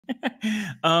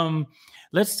um,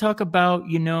 let's talk about,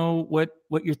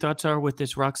 what your thoughts are with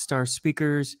this Rockstar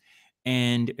Speakers.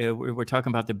 And we're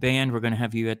talking about the band. We're going to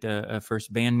have you at the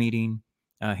first band meeting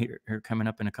here coming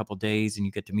up in a couple days, and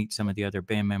you get to meet some of the other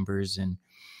band members. And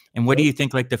what do you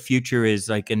think, like, the future is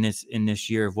like in this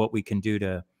year of what we can do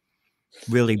to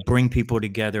really bring people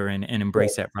together and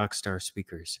embrace that Rockstar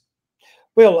Speakers?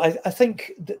 Well, I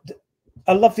think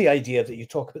I love the idea that you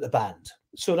talk about the band.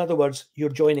 So in other words, you're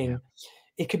joining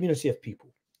a community of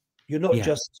people. You're not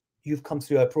just, you've come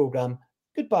through our program,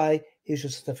 goodbye, here's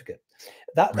your certificate.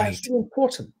 That's really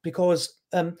important, because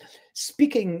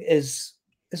speaking is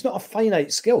not a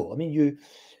finite skill. I mean,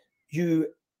 you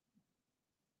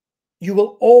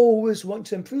will always want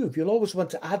to improve. You'll always want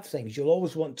to add things. You'll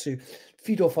always want to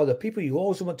feed off other people. You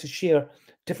always want to share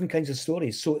different kinds of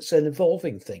stories. So it's an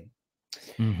evolving thing.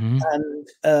 And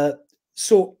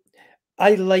so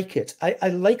I like it. I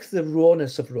like the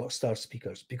rawness of Rockstar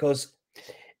Speakers, because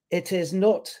it is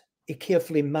not a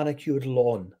carefully manicured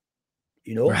lawn,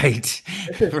 Right.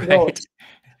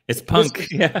 It's punk.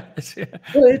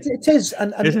 Well, it is.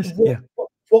 And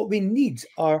what we need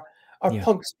are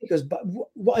punk speakers. But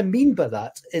what I mean by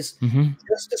that is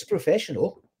just as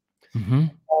professional,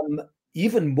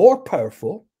 even more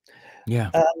powerful,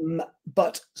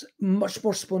 but much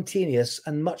more spontaneous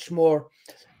and much more,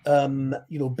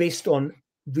 based on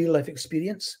real life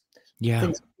experience,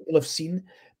 things people have seen.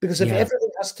 Because if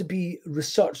everything has to be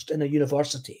researched in a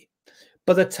university,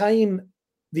 by the time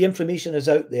the information is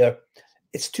out there,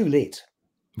 it's too late.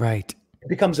 Right. It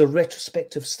becomes a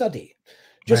retrospective study,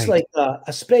 just like a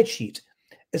spreadsheet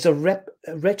is a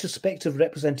retrospective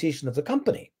representation of the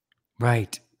company.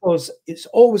 Right. Because it's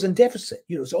always in deficit.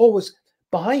 It's always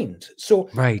behind. So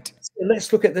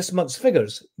let's look at this month's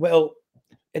figures. Well,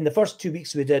 in the first 2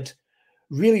 weeks we did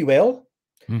really well,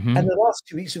 and the last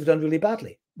 2 weeks we've done really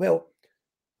badly. Well,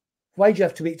 why do you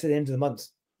have to wait to the end of the month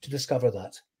to discover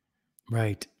that?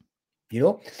 Right.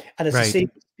 And it's the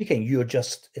same speaking. You're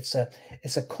just, it's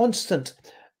a constant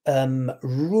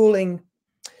rolling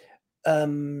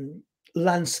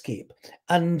landscape.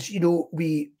 And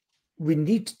we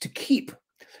need to keep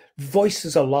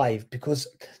voices alive, because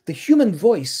the human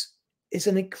voice is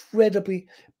an incredibly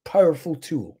powerful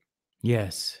tool.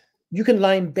 Yes. You can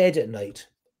lie in bed at night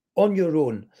on your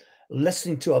own,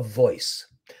 listening to a voice,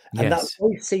 and that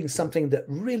voice saying something that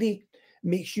really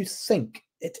makes you think.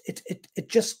 It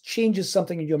just changes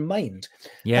something in your mind.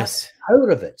 Yes. That's the power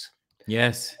of it.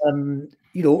 Yes.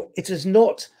 It is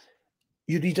not,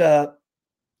 you read a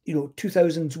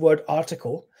 2,000 word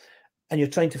article and you're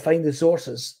trying to find the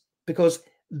sources, because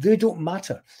they don't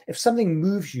matter. If something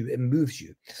moves you, it moves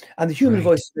you. And the human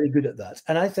voice is very good at that.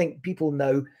 And I think people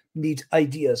now need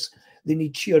ideas. They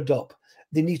need cheered up.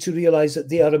 They need to realize that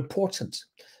they are important,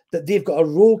 that they've got a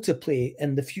role to play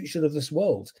in the future of this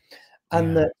world.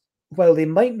 And that while they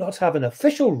might not have an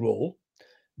official role,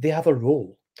 they have a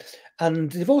role.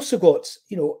 And they've also got,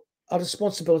 a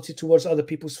responsibility towards other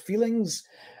people's feelings,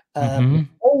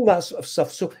 all that sort of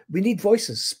stuff. So we need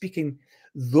voices speaking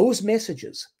those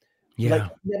messages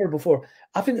like never before.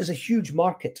 I think there's a huge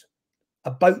market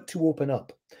about to open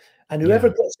up. And whoever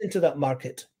gets into that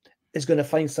market is going to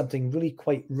find something really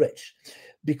quite rich,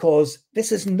 because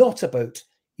this is not about,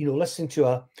 listening to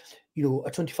a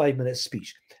 25-minute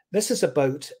speech. This is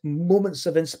about moments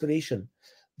of inspiration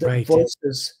that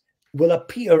voices will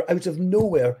appear out of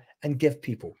nowhere and give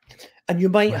people. And you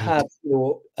might have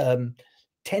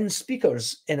 10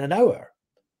 speakers in an hour.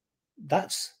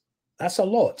 That's a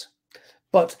lot.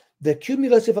 But the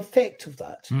cumulative effect of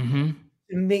that to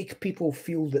make people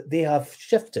feel that they have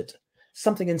shifted,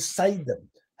 something inside them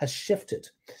has shifted,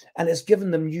 and it's given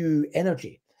them new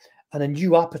energy and a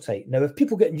new appetite. Now, if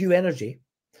people get new energy,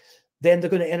 then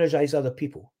they're going to energize other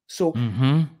people. So it's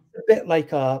a bit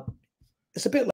like